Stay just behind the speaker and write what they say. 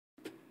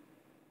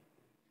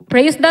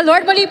Praise the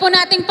Lord. Muli po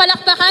nating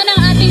palakpakan ang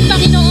ating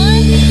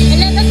Panginoon. And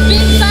let us be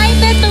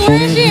excited to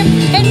worship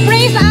and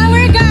praise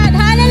our God.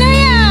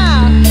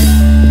 Hallelujah!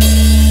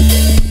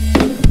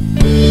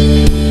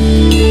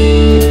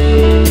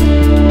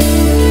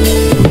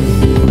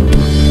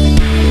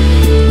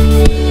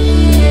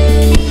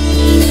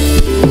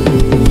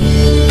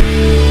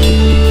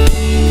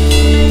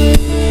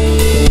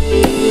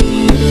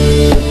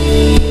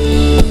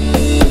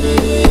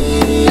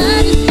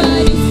 God is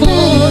fighting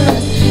for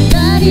us.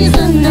 God is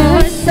on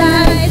our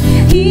side.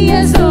 He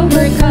has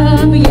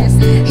overcome.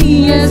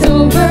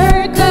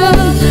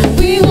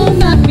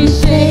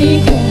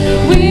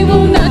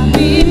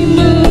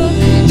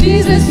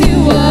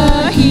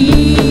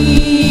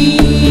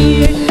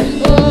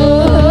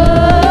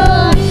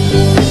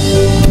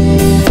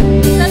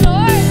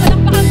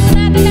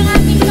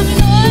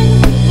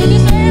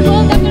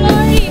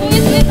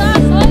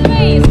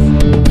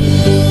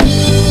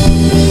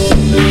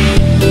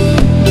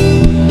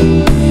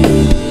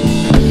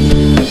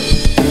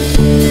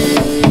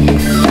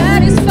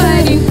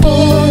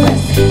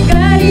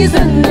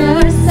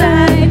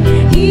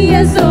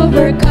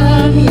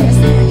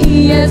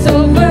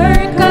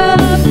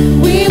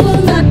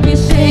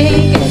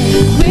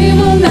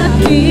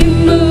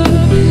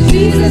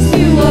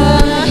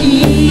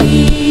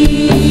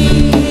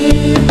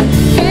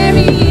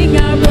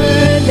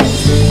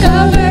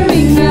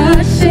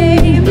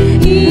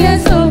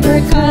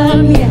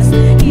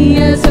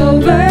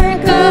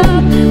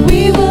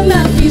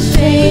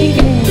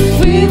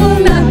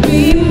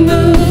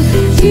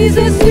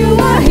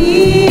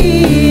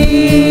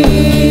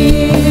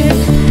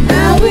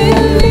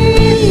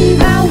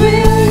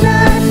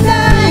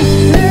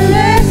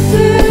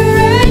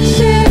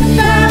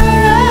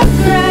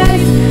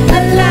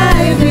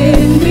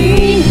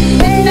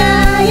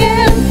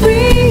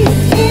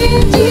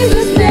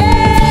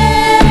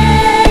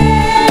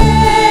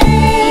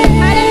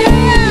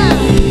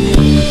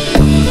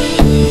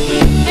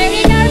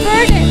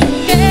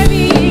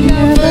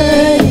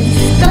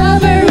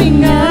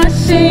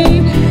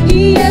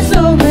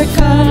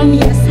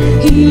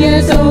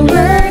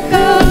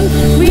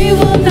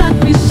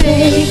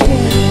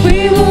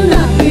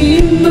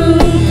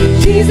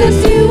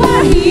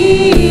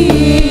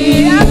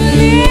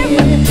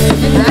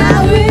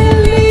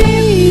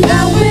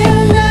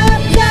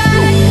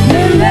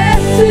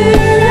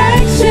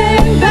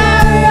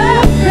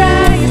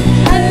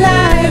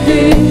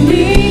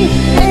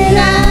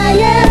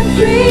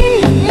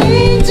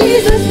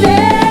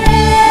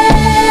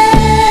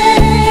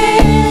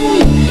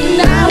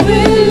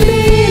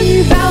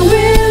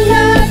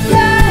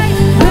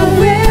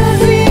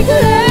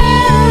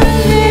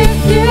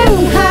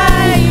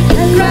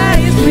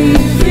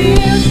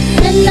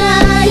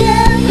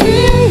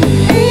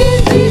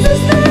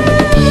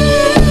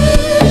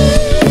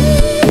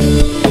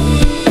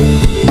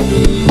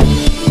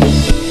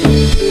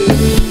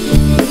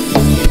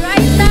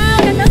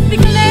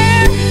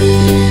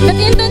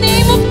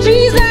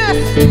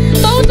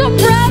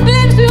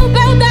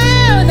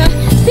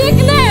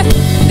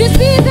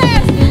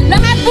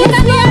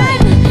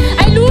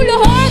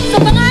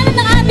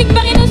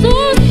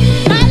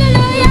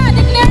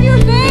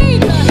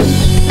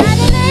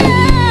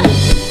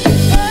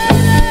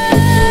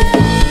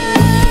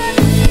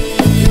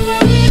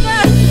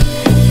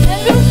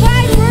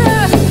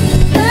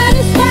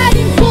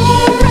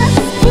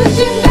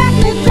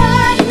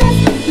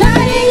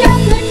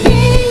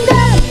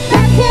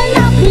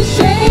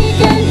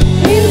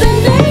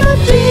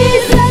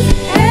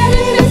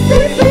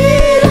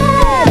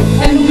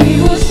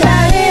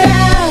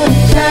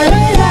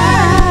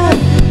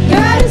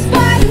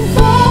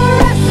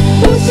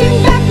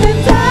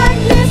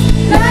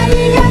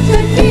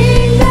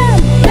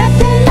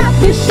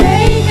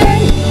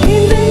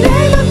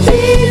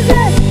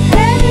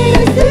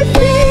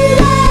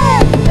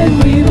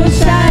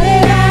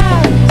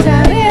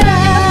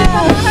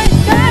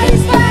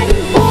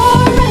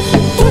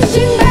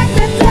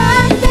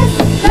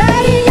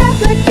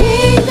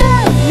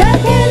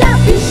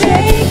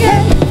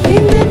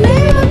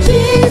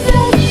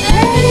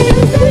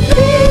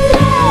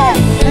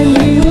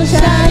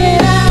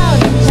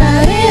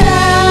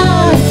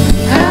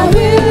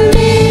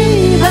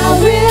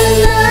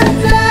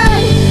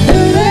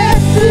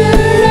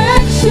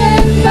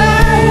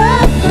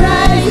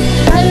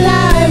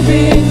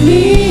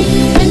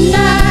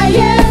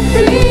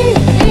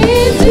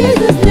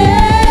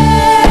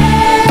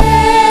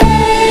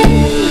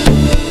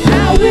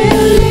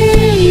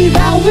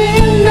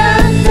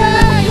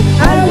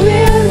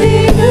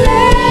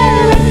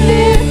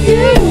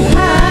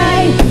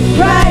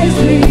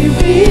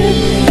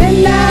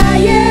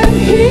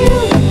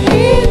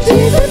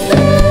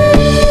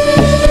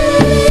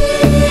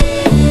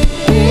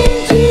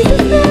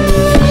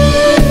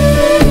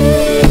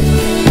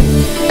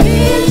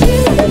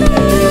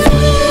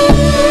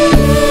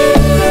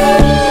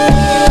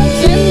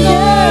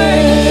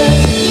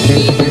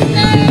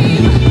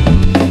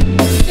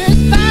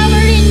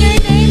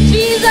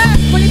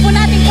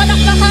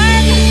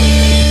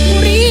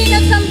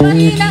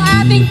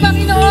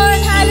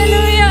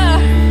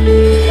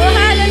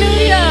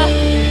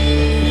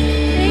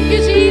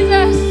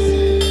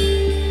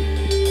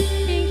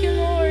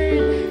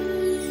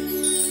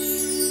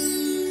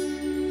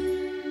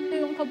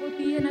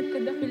 kabutihan at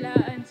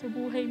kadakilaan sa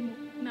buhay mo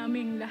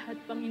naming lahat,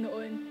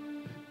 Panginoon.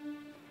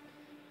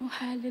 Oh,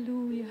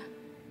 hallelujah.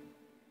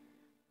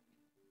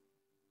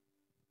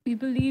 We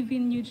believe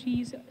in you,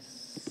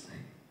 Jesus.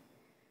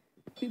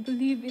 We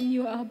believe in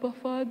you, Abba,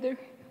 Father.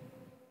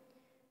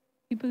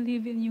 We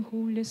believe in you,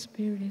 Holy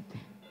Spirit.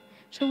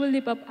 Shall we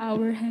lift up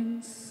our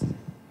hands?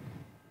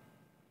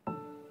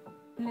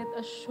 Let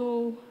us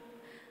show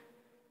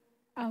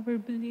our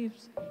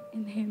beliefs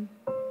in Him.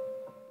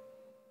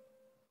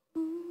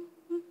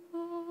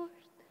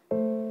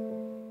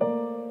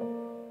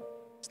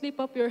 Lift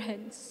up your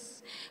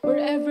hands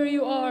wherever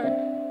you are.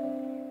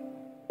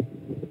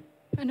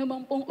 Ano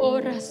bang pong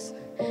oras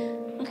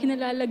ang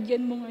kinalalagyan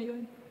mo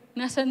ngayon?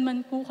 Nasaan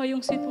man po kayong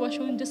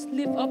sitwasyon, just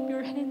lift up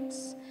your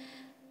hands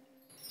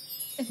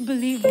and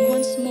believe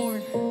once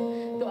more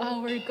to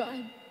our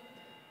God.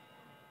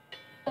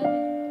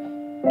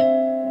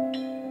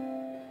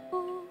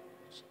 Oh,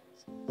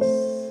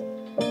 Jesus.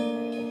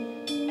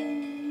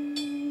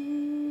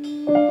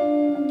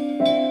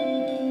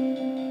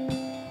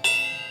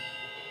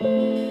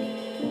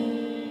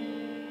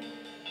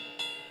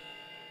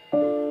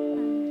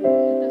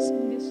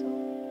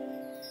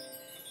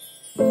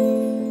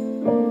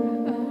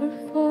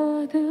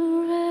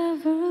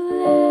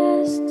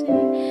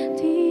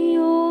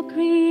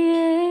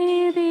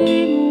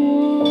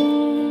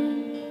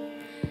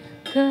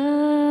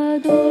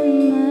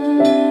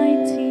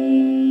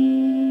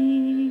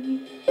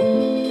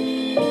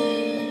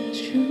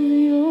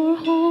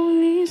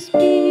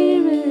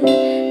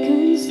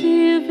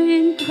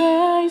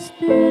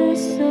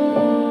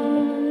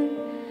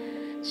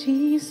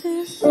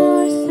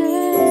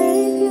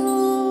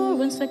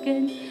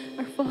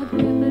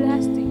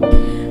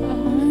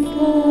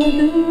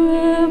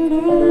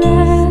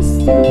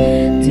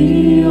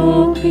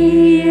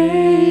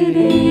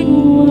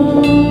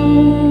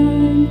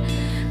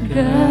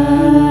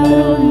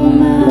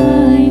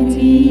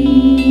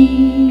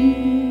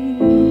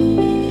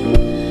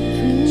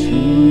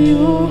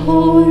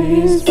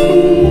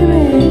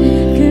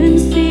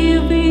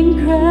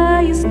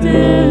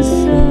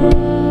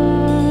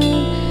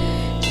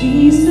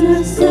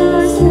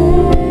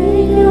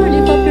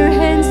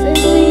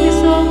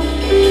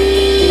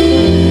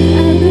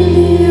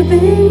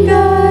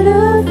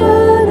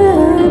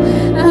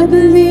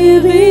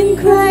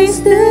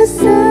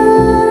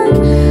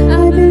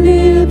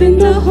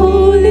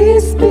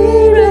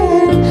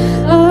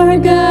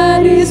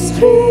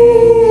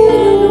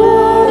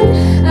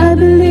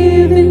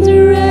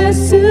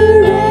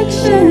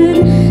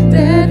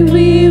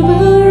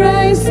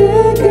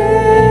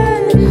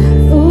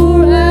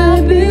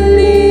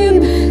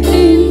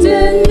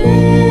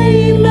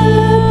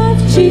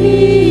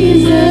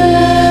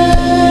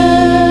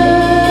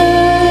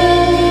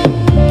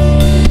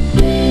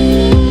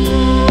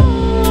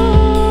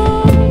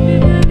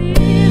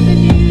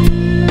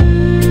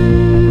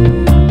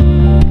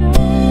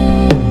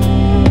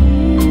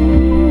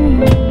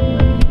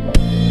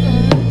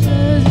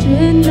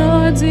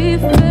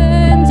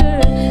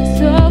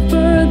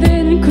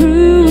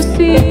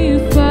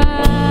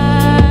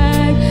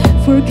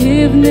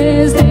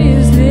 Forgiveness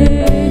is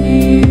in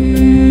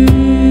you.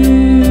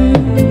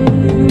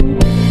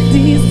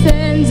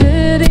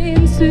 Descended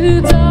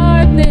into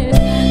darkness,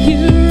 you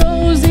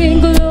rose in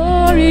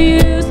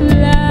glorious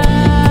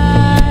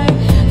light.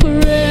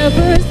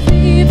 Forever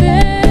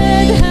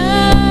seated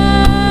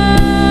high.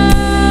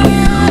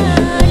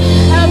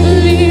 I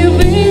believe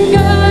in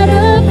God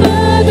the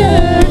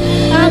Father.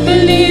 I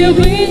believe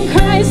in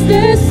Christ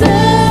the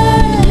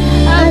Son.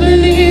 I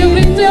believe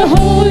in the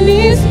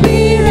Holy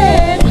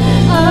Spirit.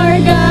 Our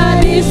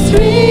God is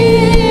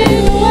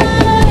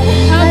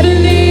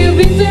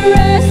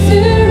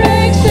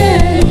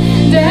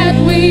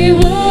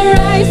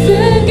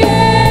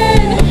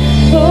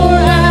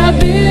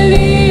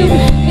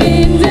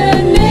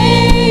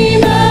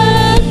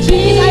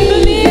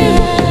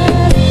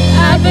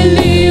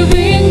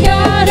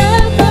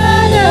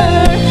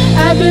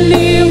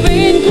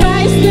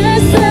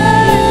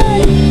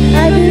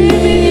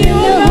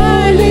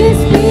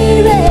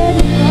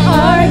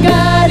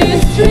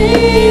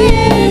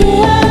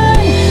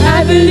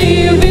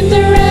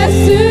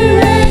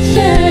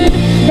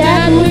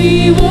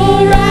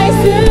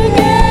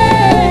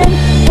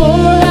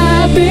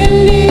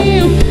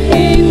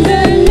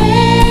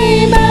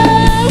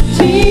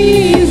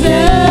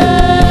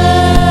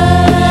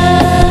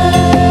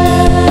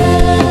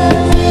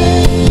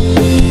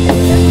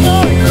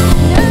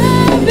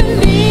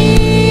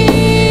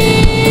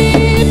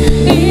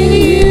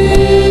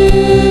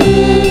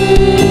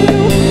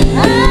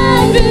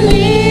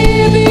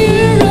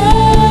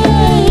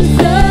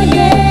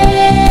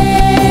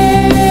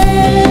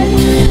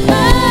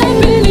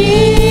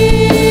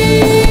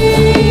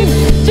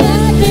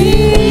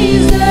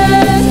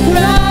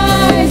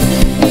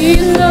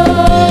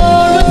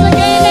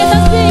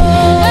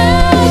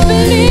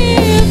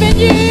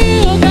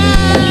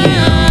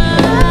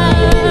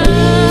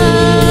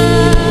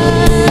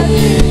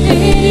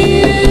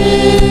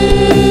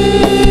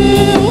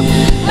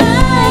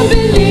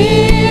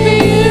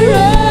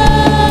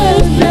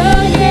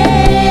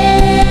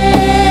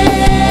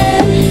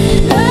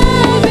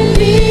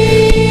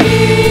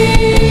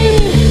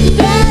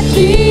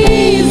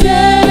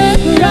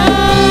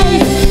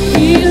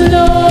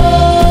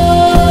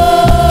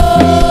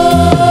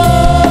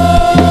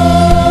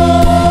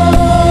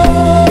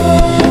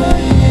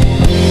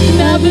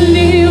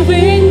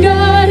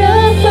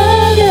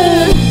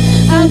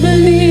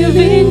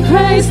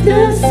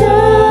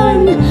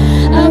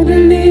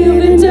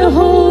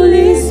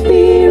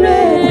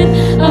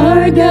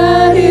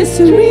God is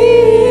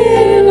three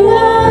in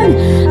one.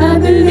 I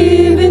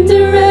believe in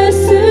the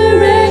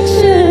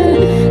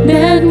resurrection,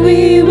 that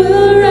we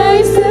will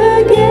rise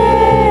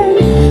again.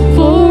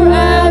 For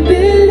I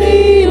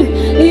believe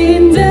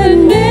in the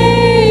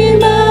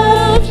name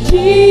of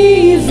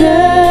Jesus.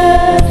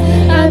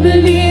 I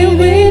believe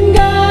in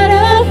God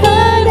our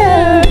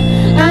Father.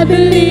 I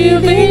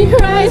believe in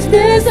Christ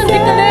the Son.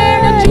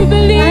 Declare that you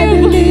believe. I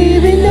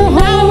believe in the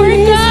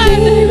Holy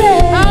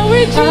Spirit. Our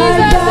Jesus Our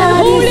and God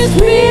Holy is Spirit.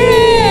 three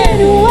in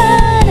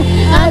one.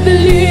 I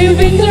believe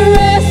in the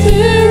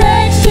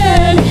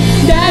resurrection,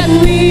 that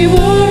we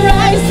will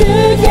rise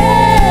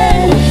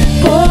again.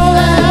 For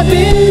I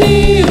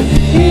believe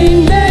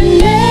in the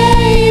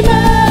name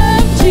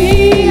of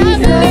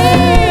Jesus.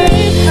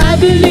 I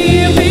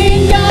believe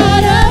in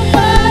God our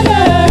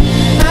Father.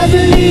 I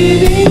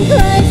believe in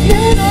Christ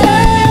the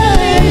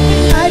Son.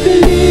 I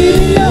believe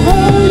in the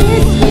Holy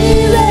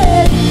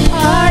Spirit.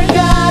 Our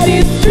God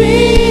is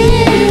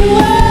three in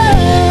one.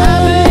 I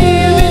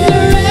believe in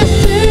the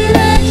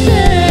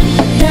resurrection,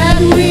 that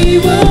we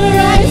will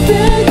rise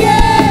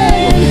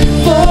again.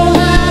 For I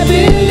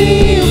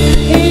believe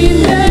in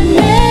the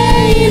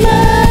name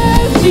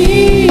of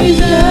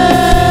Jesus.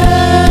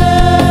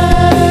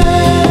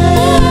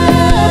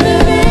 I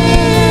believe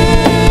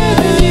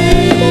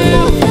in the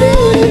most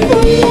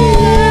beautiful name,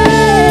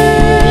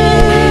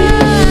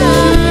 the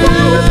most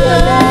powerful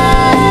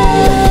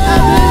name. I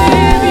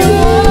believe you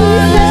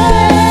are the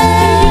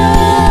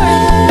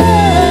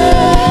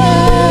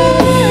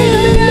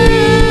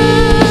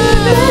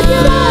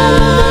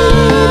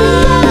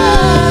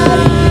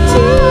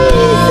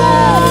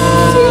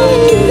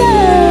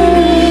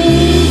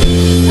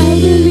I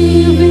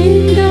believe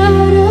in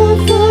God our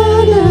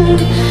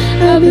Father.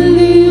 I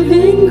believe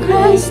in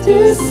Christ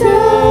the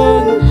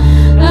Son.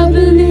 I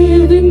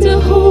believe in the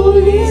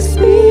Holy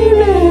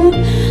Spirit.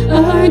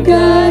 Our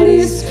God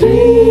is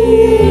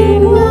three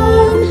in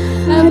one.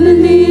 I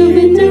believe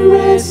in the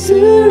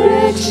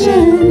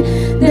resurrection,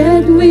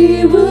 that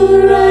we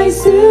will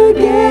rise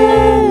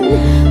again.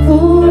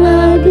 For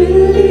I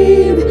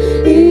believe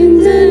in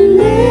the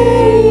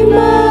name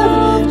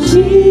of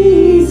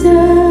Jesus.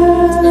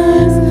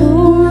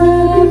 For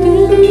I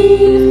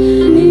believe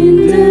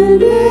in the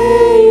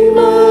name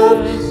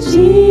of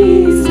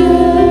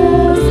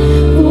Jesus.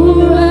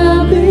 For I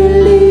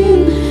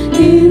believe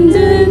in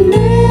the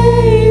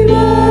name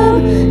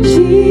of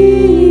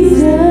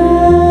Jesus.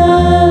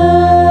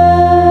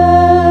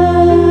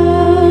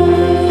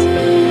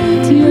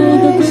 To you all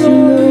the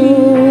glory,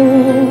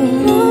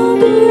 all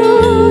the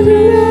honor,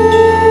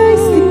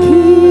 praise the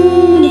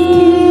King of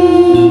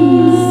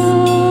Kings.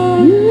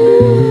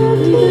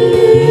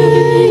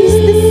 Praise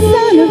the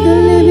Son of the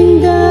living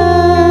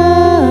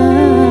God.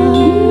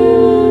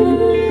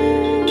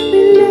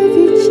 We love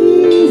you,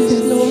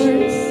 Jesus.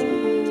 Lord,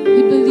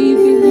 we believe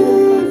in you,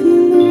 Love God. you,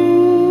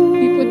 Lord.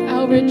 We put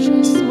our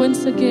trust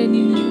once again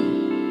in you.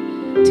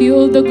 To you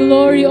all the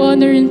glory,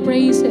 honor, and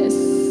praises.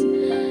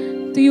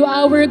 To you,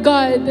 our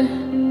God,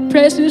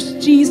 precious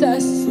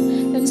Jesus,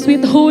 and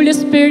sweet Holy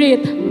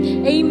Spirit.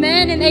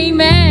 Amen and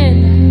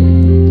amen.